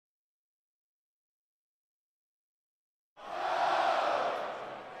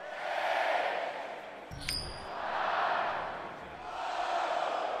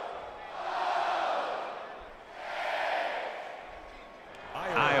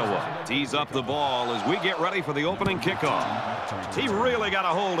tees up the ball as we get ready for the opening kickoff. He really got a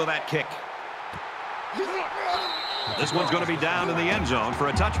hold of that kick. This one's going to be down in the end zone for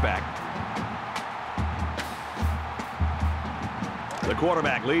a touchback. The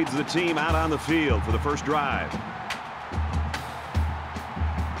quarterback leads the team out on the field for the first drive.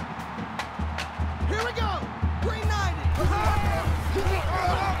 Here we go.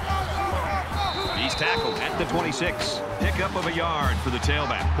 390. He's tackled at the 26. Pickup of a yard for the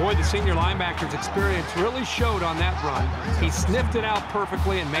tailback. Boy, the senior linebacker's experience really showed on that run. He sniffed it out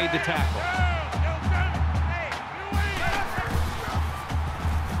perfectly and made the tackle.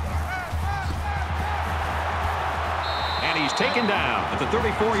 And he's taken down at the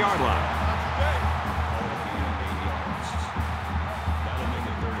 34-yard line.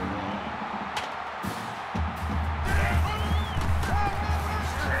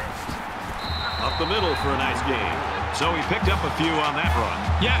 Up the middle for a nice game. So he picked up a few on that run.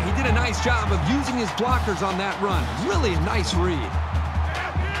 Yeah, he did a nice job of using his blockers on that run. Really a nice read.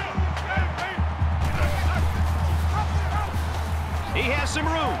 He has some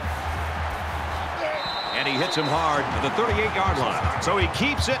room. And he hits him hard at the 38-yard line. So he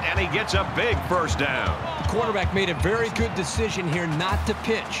keeps it, and he gets a big first down. The quarterback made a very good decision here not to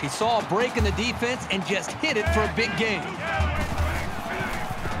pitch. He saw a break in the defense and just hit it for a big gain.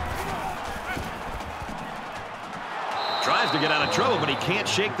 Tries to get out of trouble, but he can't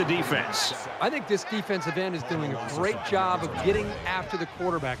shake the defense. I think this defensive end is doing a great job of getting after the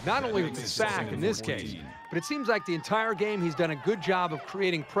quarterback, not only with the sack in this case, but it seems like the entire game he's done a good job of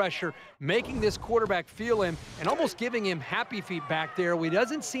creating pressure, making this quarterback feel him, and almost giving him happy feet back there where he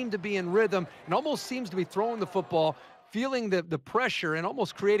doesn't seem to be in rhythm and almost seems to be throwing the football, feeling the pressure and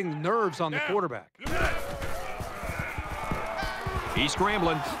almost creating the nerves on the quarterback. He's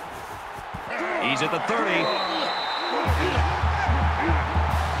scrambling. He's at the 30.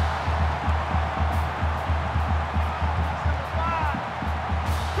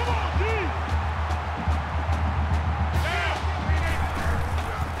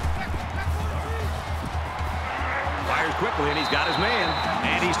 Fires quickly, and he's got his man.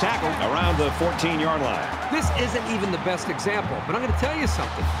 And he's tackled around the 14-yard line. This isn't even the best example, but I'm going to tell you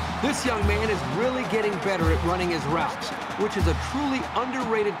something. This young man is really getting better at running his routes, which is a truly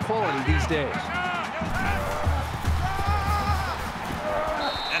underrated quality these days.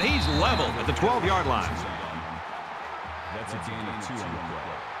 And he's leveled at the 12-yard line. That's a gain of 2 on the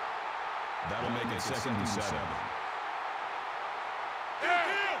play. That'll make it 2nd and 7.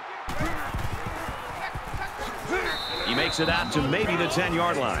 He makes it out to maybe the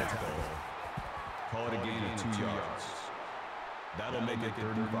 10-yard line. Call it a gain of 2 yards. That'll make it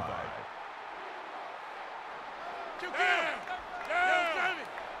 3rd and 5.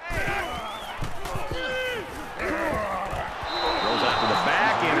 Throws out to the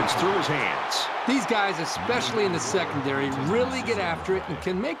back, and it's through his hands. These guys, especially in the secondary, really get after it and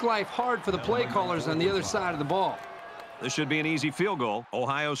can make life hard for the play callers on the other side of the ball. This should be an easy field goal.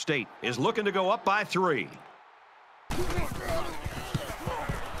 Ohio State is looking to go up by 3.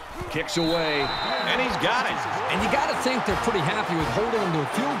 Kicks away, and he's got it. And you got to think they're pretty happy with holding him to a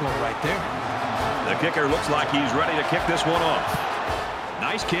field goal right there. The kicker looks like he's ready to kick this one off.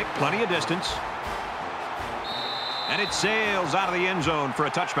 Nice kick, plenty of distance. And it sails out of the end zone for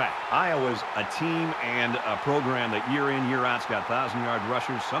a touchback. Iowa's a team and a program that year in, year out's got 1,000-yard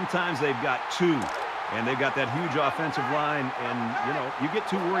rushers. Sometimes they've got 2. And they've got that huge offensive line, and, you know, you get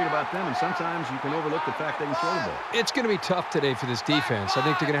too worried about them, and sometimes you can overlook the fact they can throw the ball. It's going to be tough today for this defense. I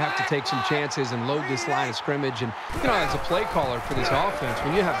think they're going to have to take some chances and load this line of scrimmage. And, you know, as a play caller for this offense,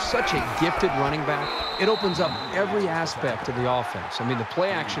 when you have such a gifted running back, it opens up every aspect of the offense. I mean, the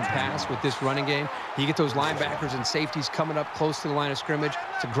play-action pass with this running game, you get those linebackers and safeties coming up close to the line of scrimmage.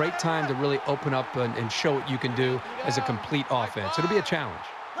 It's a great time to really open up and show what you can do as a complete offense. It'll be a challenge.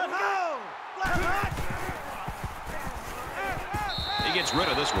 He gets rid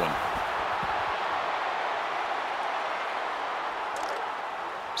of this one.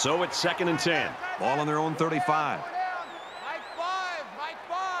 So it's 2nd and 10. Ball on their own 35. Mike 5, Mike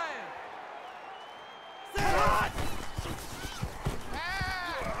 5.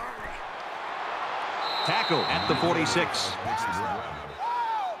 Tackle at the 46.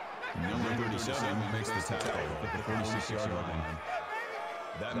 Number 37 makes the tackle at the 46-yard line.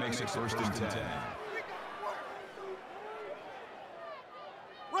 That makes it 1st and 10.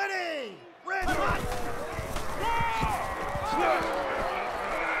 Ready! Ready!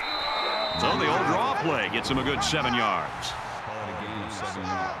 So the old draw play gets him a good 7 yards. Call it a gain of 7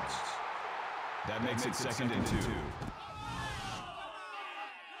 yards. That makes it 2nd and 2.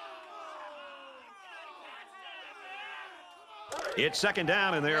 It's second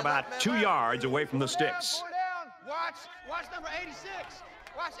down, and they're about 2 yards away from the sticks. Four down. Watch number 86.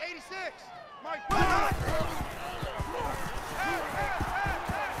 Watch 86. Mike.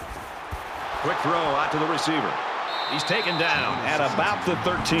 Quick throw out to the receiver. He's taken down at about the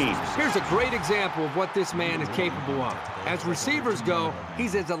 13. Here's a great example of what this man is capable of. As receivers go,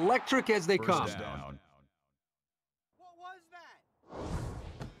 he's as electric as they come. First down. What was that?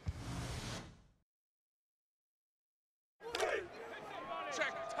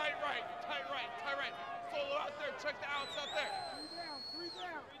 Check, tight right. Solo out there, check the outs out there.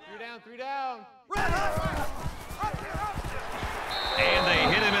 Three down. And they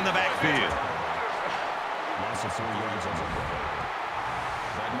hit him in the backfield. Loss of 4 yards on the play.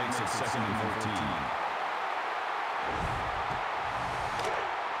 That makes it second and 14.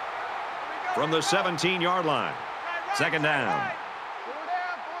 From the 17-yard line. Second down. Four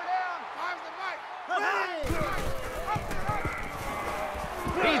down. Five's the Mike.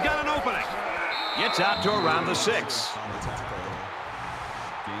 He's got an opening. Gets out to around the 6. On the tackle.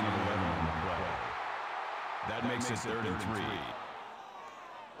 Gain of 11 on the play. That makes it third and 3.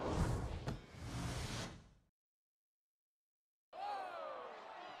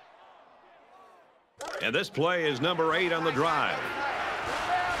 And this play is number 8 on the drive.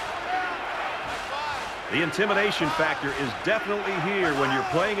 The intimidation factor is definitely here when you're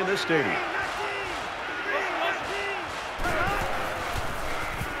playing in this stadium.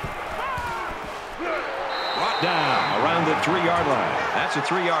 Brought down around the 3-yard line. That's a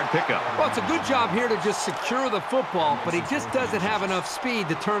 3-yard pickup. Well, it's a good job here to just secure the football, but he just doesn't have enough speed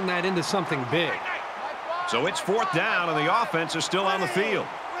to turn that into something big. So it's 4th down, and the offense is still on the field.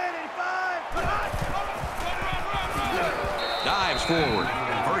 Dives forward.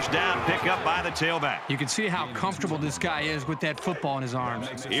 First down pickup by the tailback. You can see how comfortable this guy is with that football in his arms.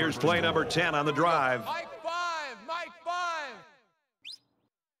 Here's play number 10 on the drive. Mike 5.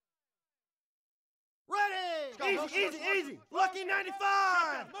 Ready. Easy. Lucky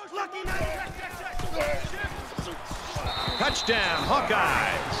 95. Lucky 95. Touchdown,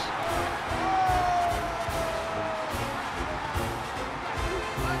 Hawkeyes.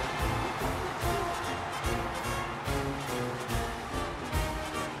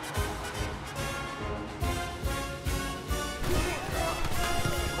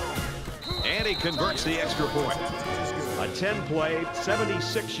 And he converts the extra point. A 10-play,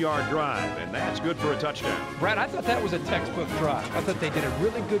 76-yard drive, and that's good for a touchdown. Brad, I thought that was a textbook drive. I thought they did a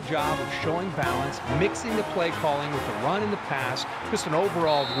really good job of showing balance, mixing the play calling with the run and the pass. Just an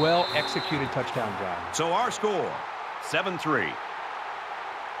overall well-executed touchdown drive. So our score, 7-3.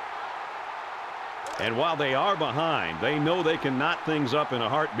 And while they are behind, they know they can knot things up in a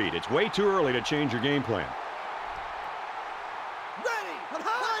heartbeat. It's way too early to change your game plan.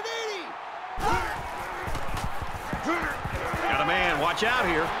 Got a man, watch out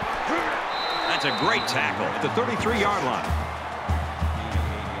here. That's a great tackle at the 33-yard line.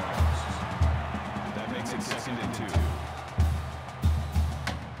 That makes it second and 2.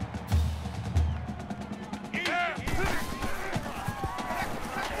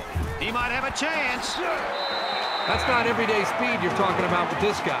 He might have a chance. That's not everyday speed you're talking about with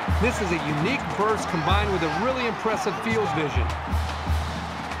this guy. This is a unique burst combined with a really impressive field vision.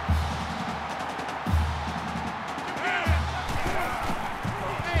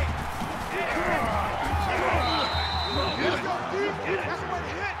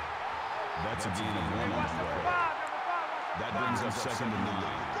 That's a gain of 1 on the play. That brings up second and 9.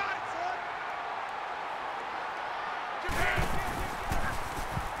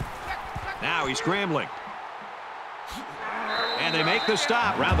 Now he's scrambling. And they make the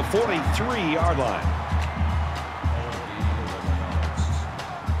stop around the 43-yard line.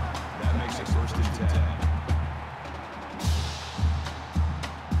 That makes it first and 10.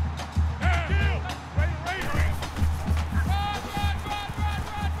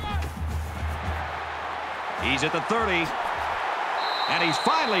 He's at the 30. And he's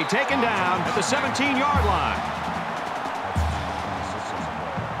finally taken down at the 17-yard line.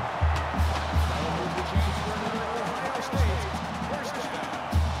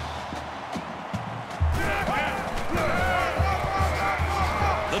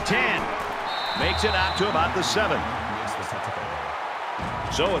 The 10 makes it out to about the 7.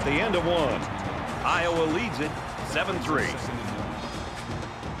 So at the end of 1, Iowa leads it 7-3.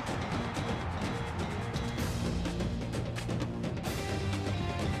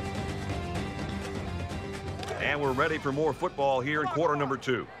 And we're ready for more football here in quarter number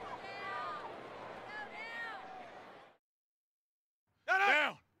 2.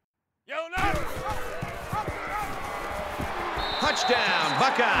 Down. Yo, no. Touchdown,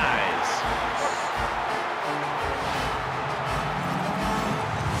 Buckeyes.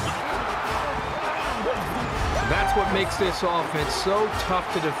 that's what makes this offense so tough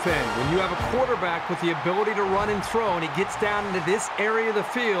to defend. When you have a quarterback with the ability to run and throw and he gets down into this area of the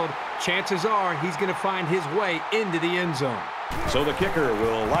field, chances are he's going to find his way into the end zone. So the kicker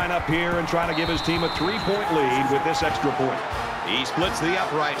will line up here and try to give his team a 3-point lead with this extra point. He splits the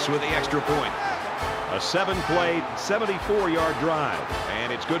uprights with the extra point. A 7-play, 74-yard drive,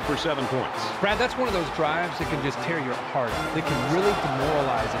 and it's good for 7 points. Brad, that's one of those drives that can just tear your heart out. They can really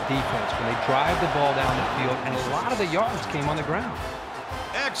demoralize a defense when they drive the ball down the field, and a lot of the yards came on the ground.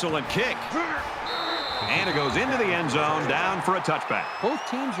 Excellent kick. And it goes into the end zone, down for a touchback. Both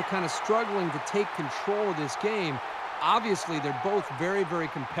teams are kind of struggling to take control of this game. Obviously, they're both very, very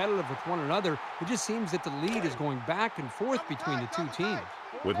competitive with one another. It just seems that the lead is going back and forth between the two teams.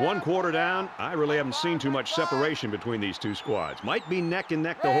 With 1 quarter down, I really haven't seen too much separation between these two squads. Might be neck and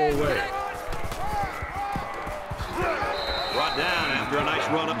neck the whole way. Brought down after a nice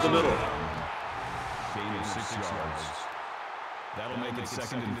run up the middle. Gain of 6 yards. That'll make it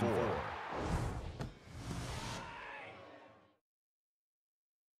 2nd and 4.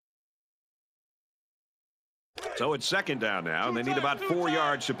 So it's 2nd down now, and they need about 4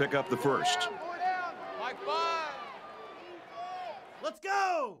 yards to pick up the first. Let's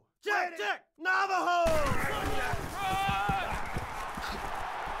go! Check, check! Navajo!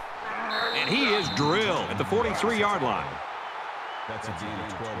 And he is drilled at the 43-yard line. That's a gain of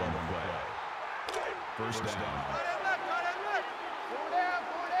 12 on the play. First down. Four down.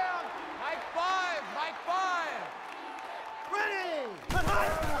 Mike 5. Ready!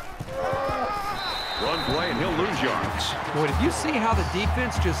 Run play, and he'll lose yards. Boy, did you see how the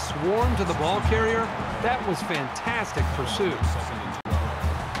defense just swarmed to the ball carrier? That was fantastic pursuit.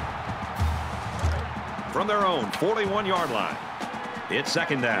 From their own 41-yard line, it's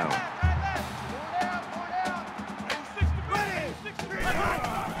 2nd down.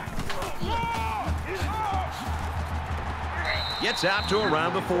 Gets out to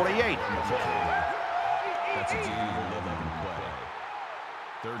around the 48. That's a gain of 11 on the play.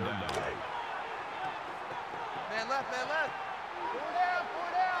 3rd down. Man left. Four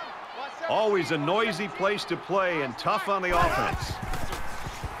down. Watch that. Always a noisy place to play and tough on the offense.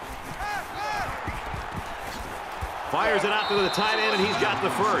 Fires it out to the tight end, and he's got the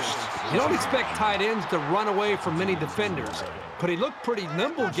first. You don't expect tight ends to run away from many defenders, but he looked pretty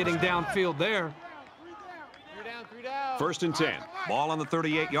nimble getting downfield there. 3 down. 1st and 10. Ball on the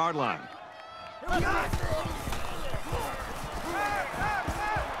 38-yard line.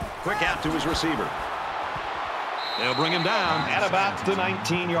 Quick out to his receiver. They'll bring him down at about the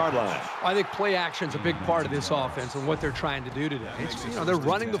 19-yard line. I think play action's a big part of this offense and what they're trying to do today. It's, they're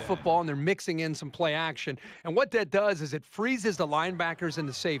running the football and they're mixing in some play action. And what that does is it freezes the linebackers and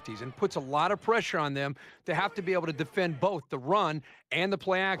the safeties and puts a lot of pressure on them to have to be able to defend both the run and the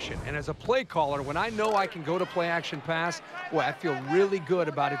play action. And as a play caller, when I know I can go to play action pass, boy, I feel really good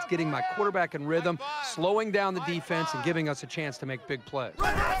about it's getting my quarterback in rhythm, slowing down the defense, and giving us a chance to make big plays.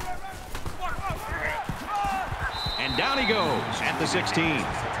 And down he goes at the 16. Gain of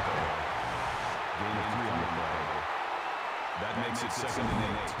 3 on the play. That makes it 2nd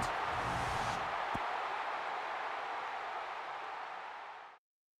and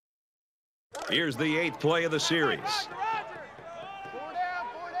 8. Here's the 8th play of the series. Four down.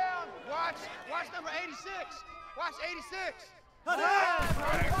 Watch number 86. Watch 86.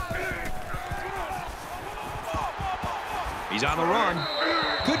 He's on the run.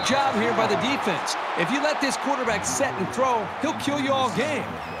 Good job here by the defense. If you let this quarterback set and throw, he'll kill you all game.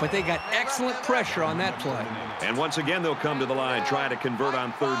 But they got excellent pressure on that play. And once again, they'll come to the line, try to convert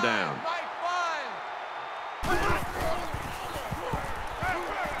on 3rd down.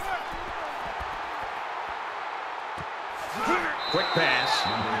 Quick pass.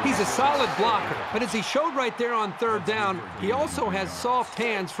 He's a solid blocker, but as he showed right there on 3rd down, he also has soft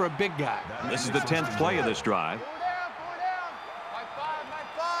hands for a big guy. This is the 10th play of this drive. Four down. Mike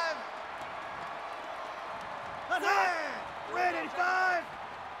 5. Red 85.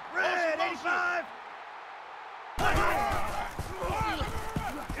 Red 85.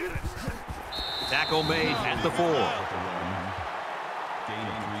 Tackle made at the 4. Gain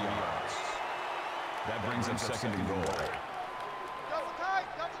of 3 yards. That brings him 2nd and goal.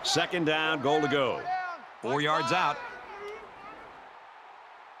 2nd down, goal to go. 4 yards out.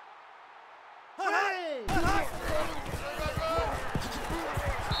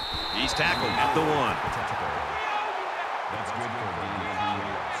 He's tackled at the 1. That's good for a gain of 3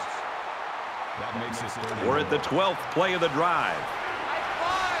 yards. That makes it 3rd and We're at the 12th play of the drive.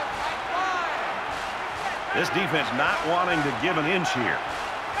 This defense not wanting to give an inch here.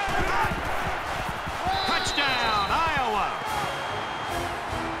 Touchdown, Iowa!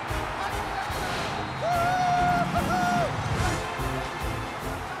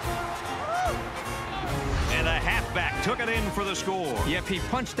 took it in for the score. Yep, he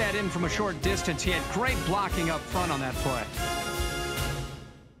punched that in from a short distance. He had great blocking up front on that play.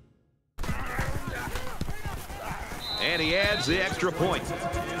 And he adds the extra point.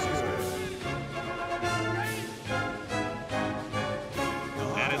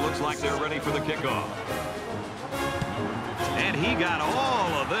 And it looks like they're ready for the kickoff. And he got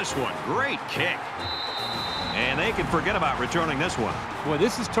all of this one. Great kick. And they can forget about returning this one. Boy,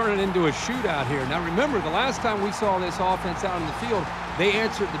 this is turning into a shootout here. Now, remember, the last time we saw this offense out in the field, they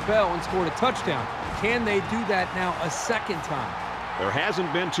answered the bell and scored a touchdown. Can they do that now a second time? There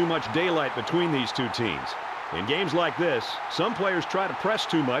hasn't been too much daylight between these two teams. In games like this, some players try to press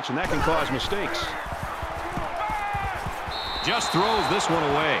too much, and that can cause mistakes. Just throws this one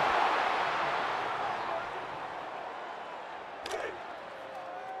away.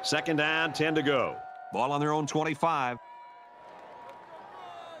 Second down, 10 to go. Ball on their own 25.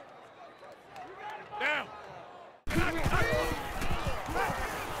 Down.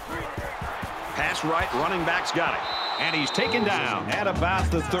 Pass right, running back's got it. And he's taken down at about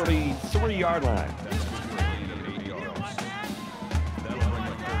the 33-yard line.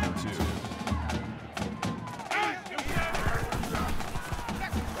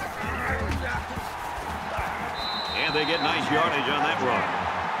 And they get nice yardage on that run.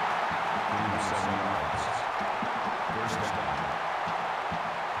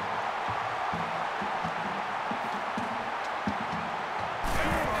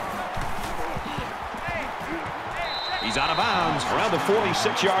 He's out of bounds around the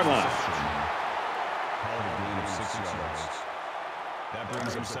 46-yard line. That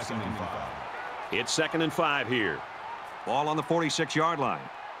brings him 2nd and 5. It's 2nd and 5 here. Ball on the 46-yard line.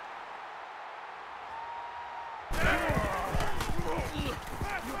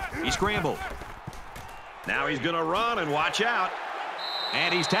 He scrambled. Now he's going to run and watch out.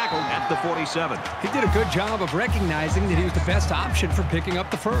 And he's tackled at the 47. He did a good job of recognizing that he was the best option for picking up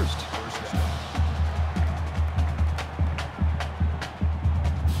the first.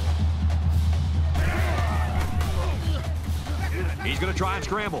 He's going to try and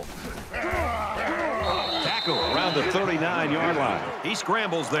scramble. Tackle around the 39-yard line. He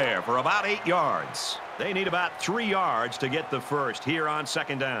scrambles there for about 8 yards. They need about 3 yards to get the first here on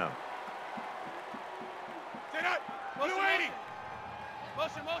 2nd down. Get up. Blue 80.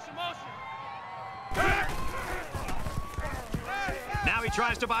 Motion, motion, motion. Now he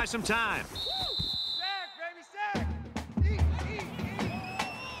tries to buy some time. Sack, baby, sack.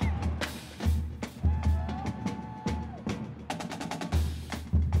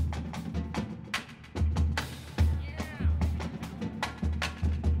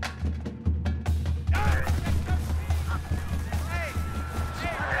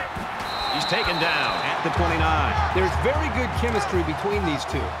 He's taken down at the 29. There's very good chemistry between these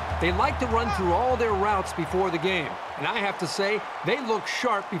two. They like to run through all their routes before the game. And I have to say, they look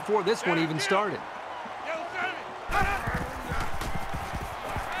sharp before this one even started.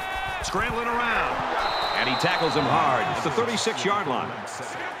 Scrambling around. And he tackles him hard at the 36-yard line.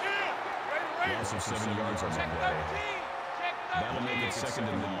 Loss of 7 yards on that play. That'll make it 2nd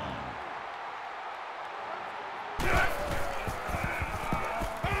and 9.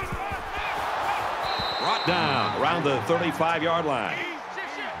 Brought down around the 35-yard line.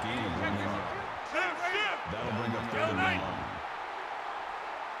 Gain of 1 yard. That'll bring up 3rd and 9.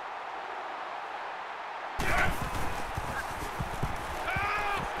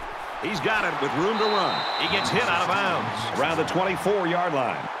 He's got it with room to run. He gets hit out of bounds around the 24-yard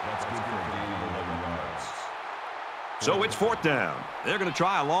line. That's good for a gain of 11 yards. So it's 4th down. They're going to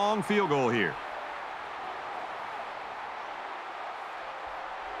try a long field goal here.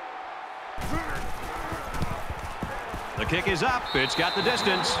 The kick is up. It's got the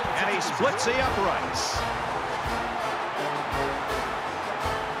distance. And he splits the uprights.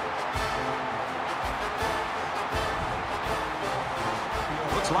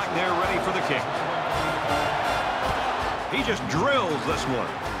 Looks like they're ready for the kick. He just drills this one.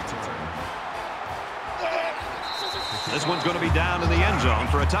 This one's going to be down in the end zone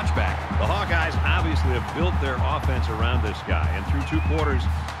for a touchback. The Hawkeyes obviously have built their offense around this guy. And through 2 quarters,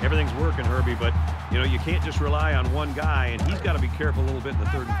 everything's working, Herbie. But, you know, you can't just rely on one guy. And he's got to be careful a little bit in the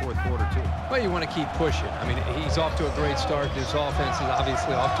 3rd and 4th quarter, too. Well, you want to keep pushing. I mean, he's off to a great start. His offense is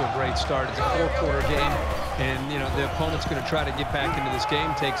obviously off to a great start. It's a 4th-quarter game. And, you know, the opponent's going to try to get back into this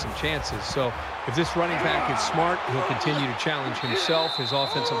game, take some chances. So if this running back is smart, he'll continue to challenge himself, his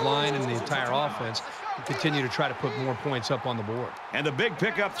offensive line, and the entire offense. Continue to try to put more points up on the board. And the big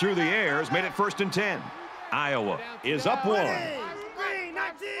pickup through the air has made it 1st and 10. Iowa is up 1. Green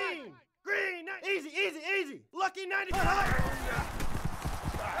 19. Green 19. Easy, easy, easy. Lucky 90.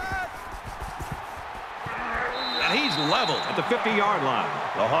 And he's leveled at the 50-yard line.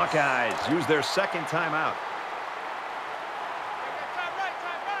 The Hawkeyes use their second timeout.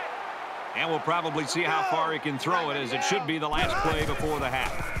 And we'll probably see how far he can throw it, as it should be the last play before the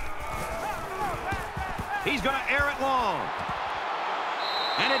half. He's going to air it long.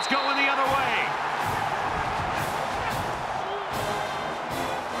 And it's going the other way.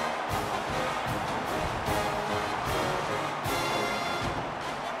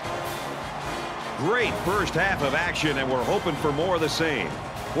 Great first half of action, and we're hoping for more of the same.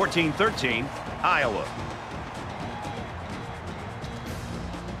 14-13, Iowa.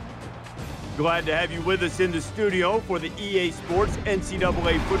 Glad to have you with us in the studio for the EA Sports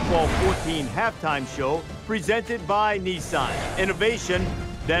NCAA Football 14 halftime show presented by Nissan. Innovation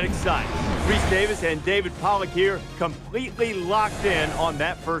that excites. Reese Davis and David Pollack here, completely locked in on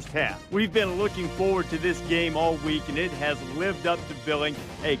that first half. We've been looking forward to this game all week, and it has lived up to billing.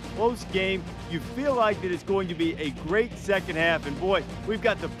 A close game. You feel like that it's going to be a great second half, and boy, we've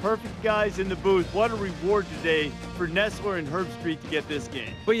got the perfect guys in the booth. What a reward today for Nessler and Herbstreit to get this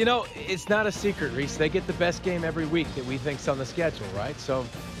game. Well, you know, it's not a secret, Reese. They get the best game every week that we think's on the schedule, right? So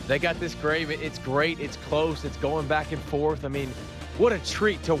they got this great. It's great. It's close. It's going back and forth. I mean, what a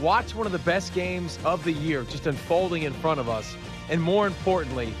treat to watch one of the best games of the year just unfolding in front of us, and more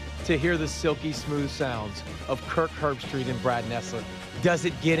importantly, to hear the silky smooth sounds of Kirk Herbstreit and Brad Nessler. Does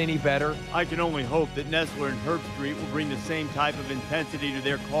it get any better? I can only hope that Nessler and Herbstreit will bring the same type of intensity to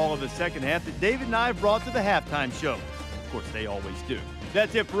their call of the second half that David and I have brought to the halftime show. Of course, they always do.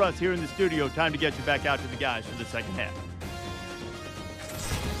 That's it for us here in the studio. Time to get you back out to the guys for the second half.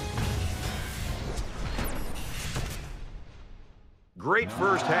 Great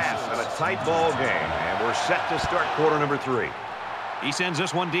first half and a tight ball game, and we're set to start quarter number 3. He sends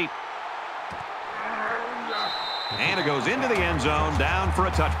this one deep. And it goes into the end zone, down for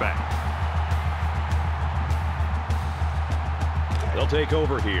a touchback. They'll take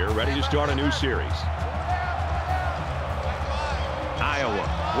over here, ready to start a new series. Iowa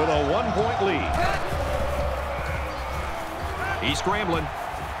with a 1-point lead. He's scrambling.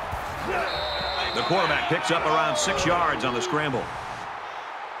 The quarterback picks up around 6 yards on the scramble.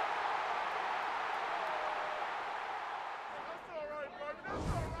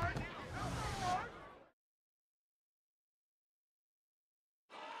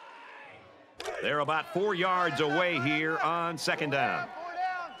 They're about 4 yards away here on second down. 4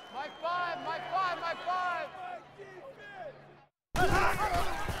 down. Mike 5, Mike 5, Mike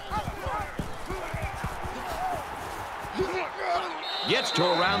 5. Gets to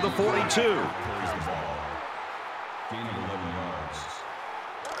around the 42. Carries the ball. Gain of 11 yards.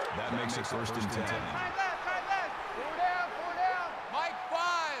 That makes it first and 10. Tight left. 4 down. Mike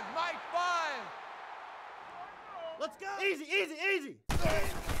 5, Mike 5. Let's go. Easy.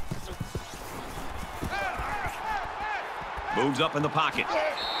 Moves up in the pocket.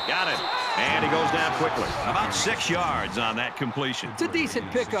 Got it. And he goes down quickly. About 6 yards on that completion. It's a decent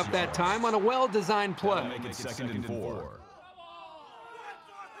pickup that time on a well-designed play. Make it second and 4.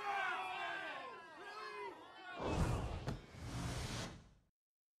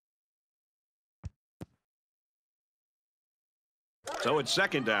 So it's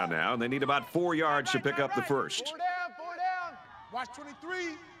second down now, and they need about 4 yards to pick up the first. 4 down. Watch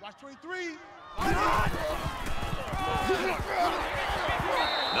 23. Watch 23.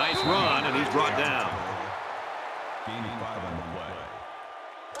 Nice run, and he's brought down. Gaining 5 on the play.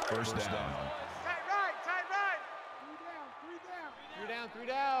 First down. Tight right. 3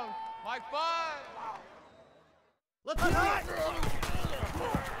 down. Mike 5. Let's go.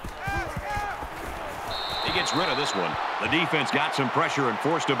 He gets rid of this one. The defense got some pressure and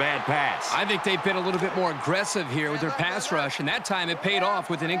forced a bad pass. I think they've been a little bit more aggressive here with their pass rush, and that time it paid off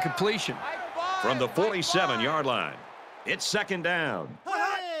with an incompletion. From the 47-yard line, it's second down.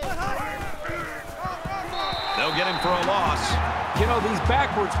 They'll get him for a loss. You know, these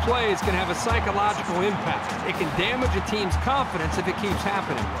backwards plays can have a psychological impact. It can damage a team's confidence if it keeps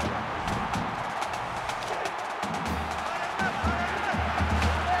happening.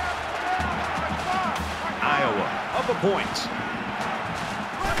 Iowa up a point.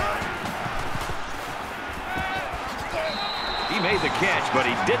 He made the catch, but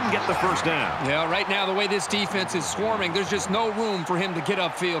he didn't get the first down. Yeah, right now, the way this defense is swarming, there's just no room for him to get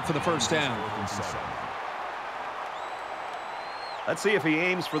upfield for the first down. Let's see if he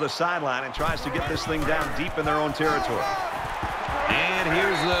aims for the sideline and tries to get this thing down deep in their own territory. And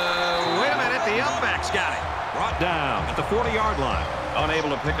here's the... Wait a minute, the up-back's got it. Brought down at the 40-yard line. Unable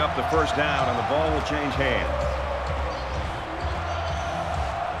to pick up the first down, and the ball will change hands.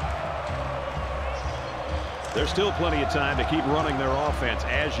 There's still plenty of time to keep running their offense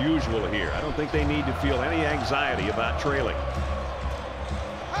as usual here. I don't think they need to feel any anxiety about trailing.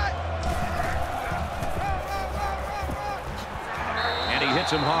 And he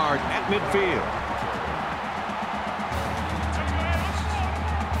hits him hard at midfield.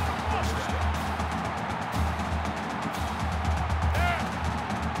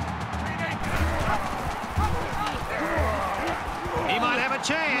 He might have a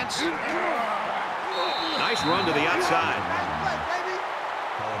chance. Nice run to the outside.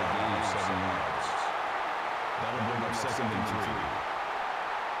 Call it a gain of 7 yards. That'll bring up 2nd and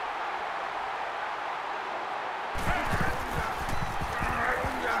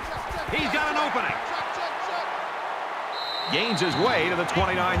 3. He's got an opening. Gains his way to the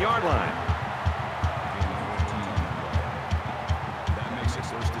 29-yard line. That makes it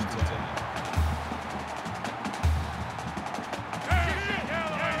 1st and 10.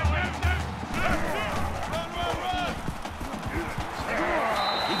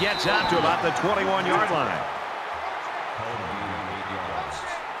 Gets out to about the 21-yard line. Call it a gain of 8 yards.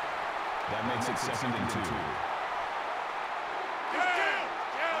 That makes it 2nd and 2.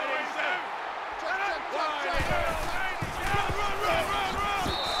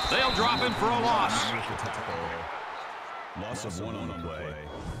 They'll drop him for a loss. Loss of 1 on the play.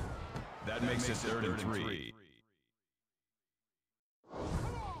 That makes it 3rd and 3.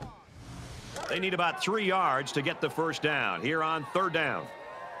 They need about 3 yards to get the first down here on 3rd down.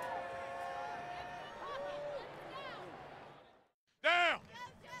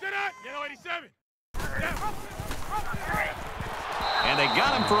 And they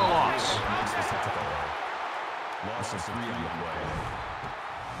got him for a loss. Loss of 3 on the play.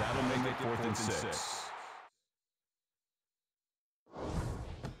 That'll make it 4th and 6.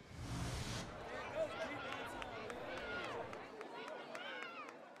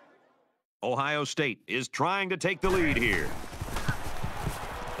 Ohio State is trying to take the lead here.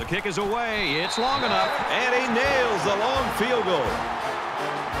 The kick is away. It's long enough. And he nails the long field goal.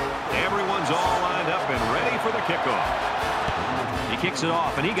 Everyone's all lined up and ready for the kickoff. He kicks it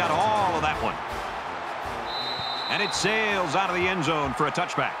off, and he got all of that one. And it sails out of the end zone for a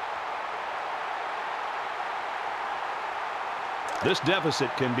touchback. This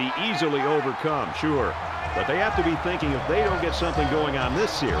deficit can be easily overcome, sure. But they have to be thinking if they don't get something going on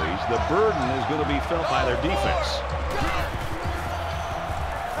this series, the burden is going to be felt by their defense.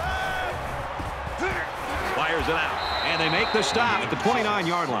 Fires it out. And they make the stop at the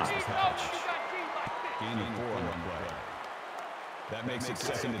 29-yard line. Gain of 4 on the play. That makes it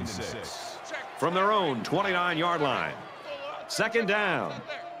 2nd and 6. From their own 29-yard line. 2nd down.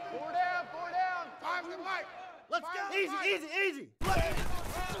 4 down, 4 down. 5 to the right. Let's go. Easy, easy, easy.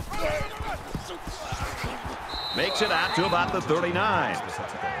 Makes it out to about the 39. Gain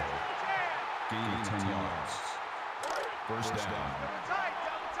of 10 yards. First down. Double tight,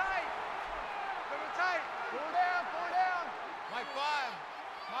 double tight. Double tight. 4 down, 4 down. Mike 5.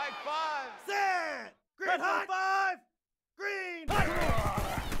 Mike 5. Set. Green hot. 5. Green.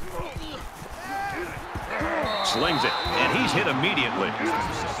 Slings it, and he's hit immediately.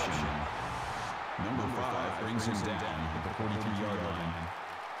 Number 5 brings him down at the 42-yard line.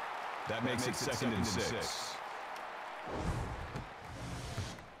 That makes it 2nd and 6.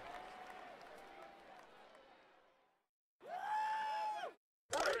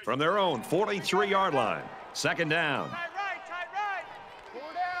 From their own 43-yard line. 2nd down. Tight right, tight right. 4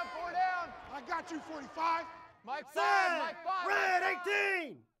 down, 4 down. I got you, 45. Mike 5, Mike 5. Red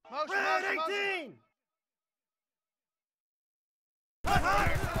 18. Motion, red 18.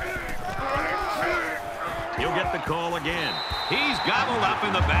 He'll get the call again. He's gobbled up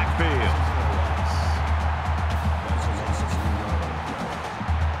in the backfield.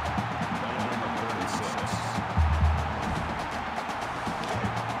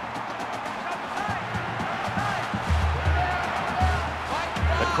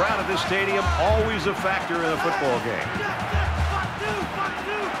 The crowd at this stadium always a factor in a football game.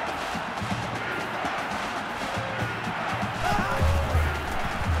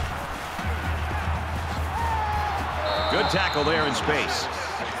 Good tackle there in space.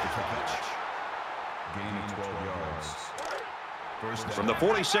 Gain of 12 yards. First down. From the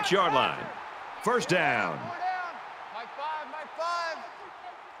 46-yard line. 1st down. 4 down. Mike 5, Mike 5.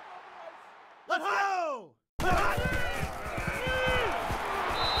 Let's go.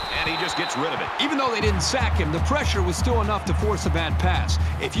 And he just gets rid of it. Even though they didn't sack him, the pressure was still enough to force a bad pass.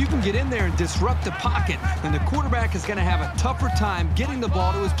 If you can get in there and disrupt the pocket, then the quarterback is going to have a tougher time getting the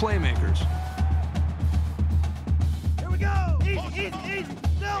ball to his playmakers. Here we go. Easy, easy, easy.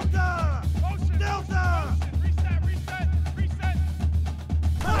 Delta. Motion, Delta. Motion. Reset, reset, reset.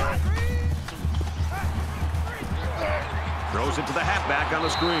 throws it to the halfback on the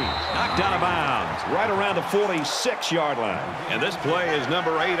screen. Knocked out of bounds, right around the 46-yard line. And this play is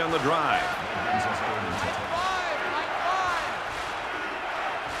number 8 on the drive.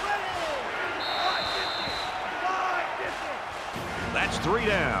 That's 3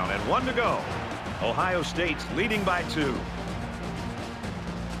 down and 1 to go. Ohio State's leading by 2.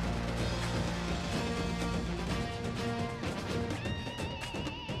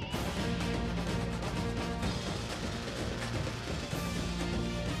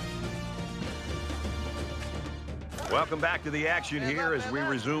 Welcome back to the action here as we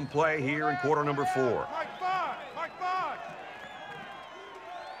resume play here in quarter number 4.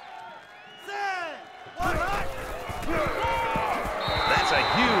 That's a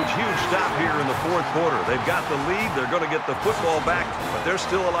huge stop here in the 4th quarter. They've got the lead. They're going to get the football back, but there's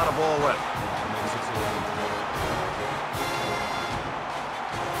still a lot of ball left.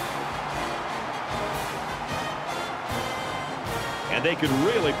 And they could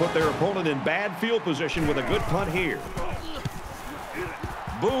really put their opponent in bad field position with a good punt here.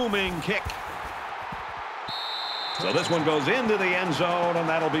 Booming kick. So this one goes into the end zone, and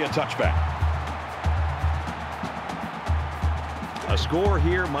that'll be a touchback. A score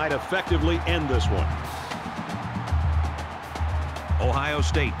here might effectively end this one. Ohio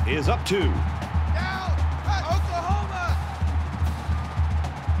State is up 2.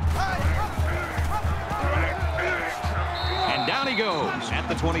 And down he goes at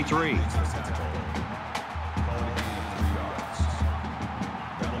the 23.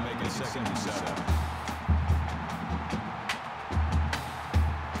 That'll make it 2nd and 7.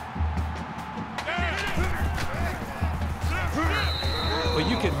 But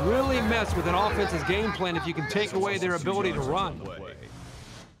you can really mess with an offense's game plan if you can take away their ability to run.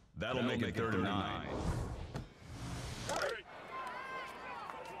 That'll make it 3rd and 9.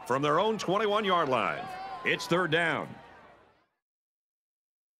 From their own 21-yard line, it's 3rd down.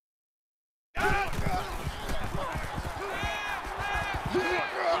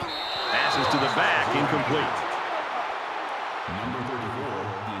 Passes to the back, incomplete. Number 34,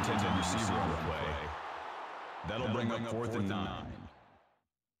 the intended receiver on the play. That'll bring up 4th and 9.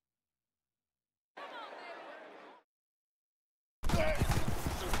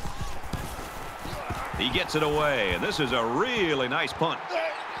 He gets it away, and this is a really nice punt.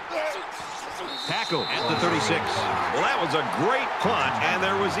 Tackle at the 36. Well, that was a great punt, and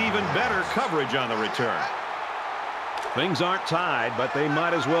there was even better coverage on the return. Things aren't tied, but they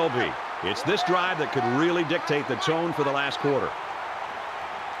might as well be. It's this drive that could really dictate the tone for the last quarter.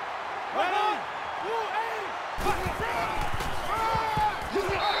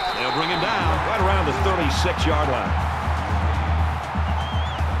 They'll bring him down right around the 36-yard line.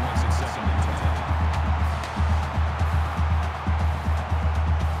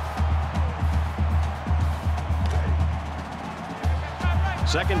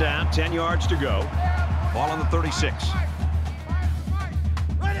 Second down, 10 yards to go. Ball on the 36.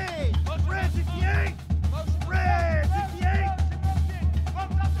 Ready! Red 68! Red 68!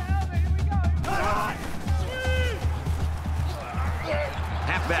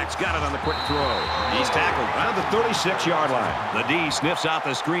 Halfback's got it on the quick throw. He's tackled around the 36-yard line. The D sniffs out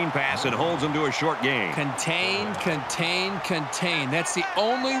the screen pass and holds him to a short gain. Contain, contain, contain. That's the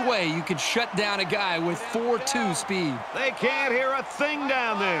only way you can shut down a guy with 4.2 speed. They can't hear a thing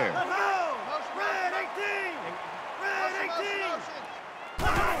down there. Red 18! Red 18!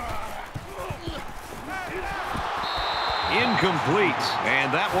 Incomplete.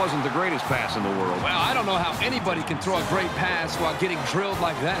 And that wasn't the greatest pass in the world. Well, I don't know how anybody can throw a great pass while getting drilled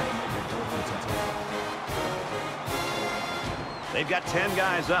like that. They've got 10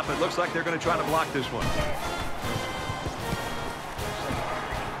 guys up. It looks like they're going to try to block this one.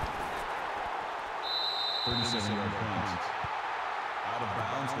 Yard punt. Out of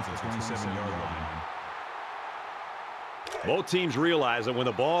bounds at the 27-yard line. Both teams realize that when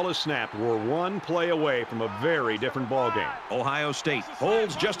the ball is snapped, we're one play away from a very different ball game. Ohio State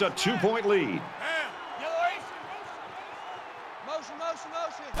holds just a 2-point lead. Motion, motion,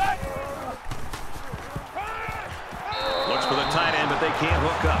 motion! Looks for the tight end, but they can't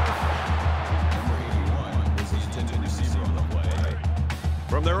hook up. Number 81 is the intended receiver on the play.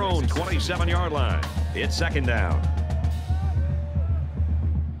 From their own 27-yard line, it's second down.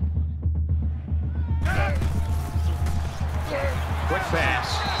 Quick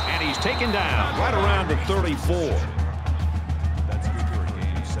pass, and he's taken down right around the 34. That's good for a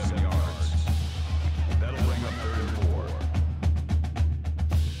gain of 7 yards. That'll bring up 3rd and 4.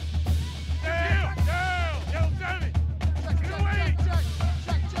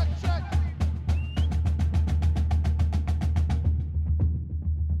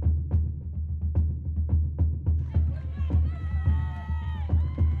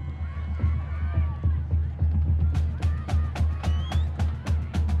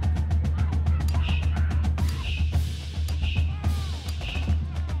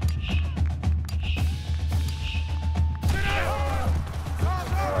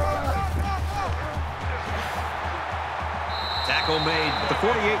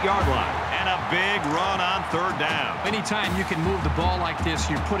 48-yard line. And a big run on third down. Anytime you can move the ball like this,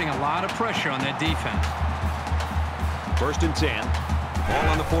 you're putting a lot of pressure on that defense. 1st and 10. Ball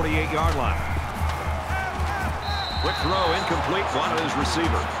on the 48-yard line. Quick throw, incomplete. One of his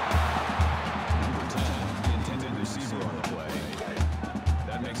receivers. Number 10, the intended receiver on the play.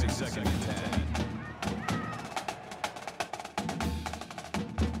 That makes it 2nd and 10.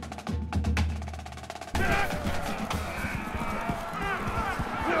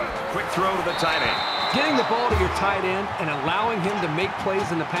 Quick throw to the tight end. Getting the ball to your tight end and allowing him to make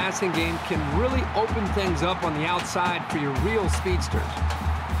plays in the passing game can really open things up on the outside for your real speedsters.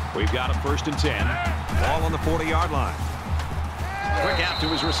 We've got a 1st and 10. Ball on the 40-yard line. Quick out to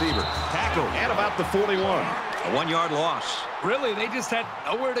his receiver. Tackle at about the 41. A 1-yard loss. Really, they just had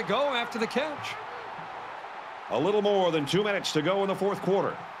nowhere to go after the catch. A little more than 2 minutes to go in the 4th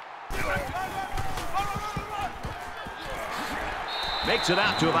quarter. Makes it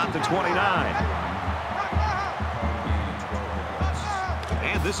out to about the 29.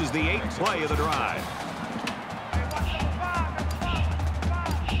 And this is the 8th play of the drive.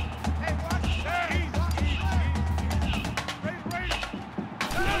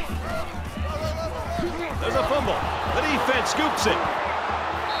 There's a fumble. The defense scoops it.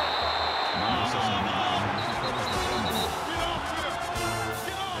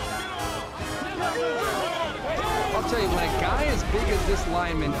 I'll tell you, when a guy as big as this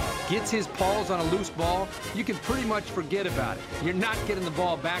lineman gets his paws on a loose ball, you can pretty much forget about it. You're not getting the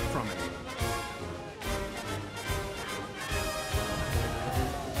ball back from it.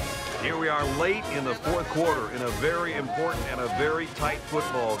 Here we are late in the 4th quarter in a very important and a very tight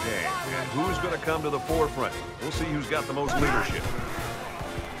football game. And who's going to come to the forefront? We'll see who's got the most leadership.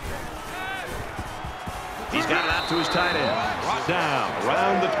 He's got it out to his tight end. Brought down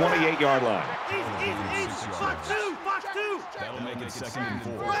around the 28-yard line. Box two! Box two! That'll make it 2nd and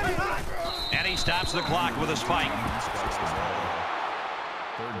 4. And he stops the clock with a spike.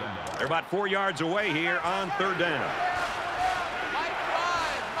 They're about 4 yards away here on 3rd down.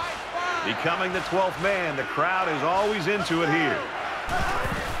 Becoming the 12th man, the crowd is always into it here.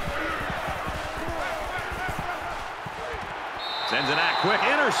 Sends it out quick,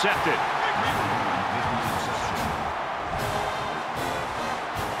 intercepted.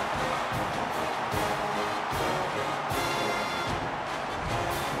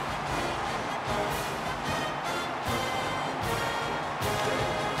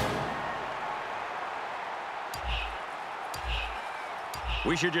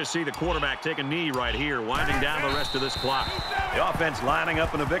 We should just see the quarterback take a knee right here, winding down the rest of this clock. The offense lining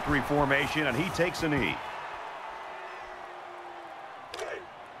up in a victory formation, and he takes a knee.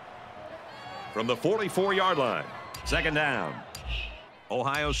 From the 44-yard line, 2nd down.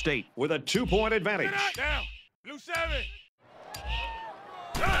 Ohio State with a 2-point advantage. Down. Blue 7.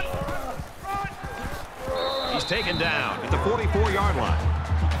 He's taken down at the 44-yard line.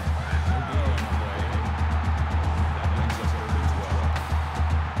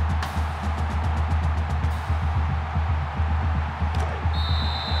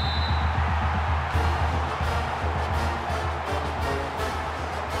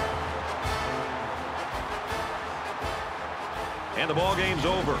 And the ball game's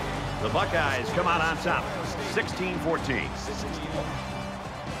over. The Buckeyes come out on top, 16-14.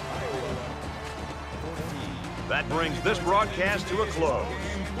 That brings this broadcast to a close.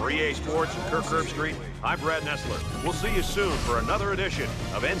 For EA Sports and Kirk Herbstreit, I'm Brad Nessler. We'll see you soon for another edition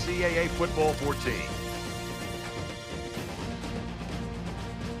of NCAA Football 14.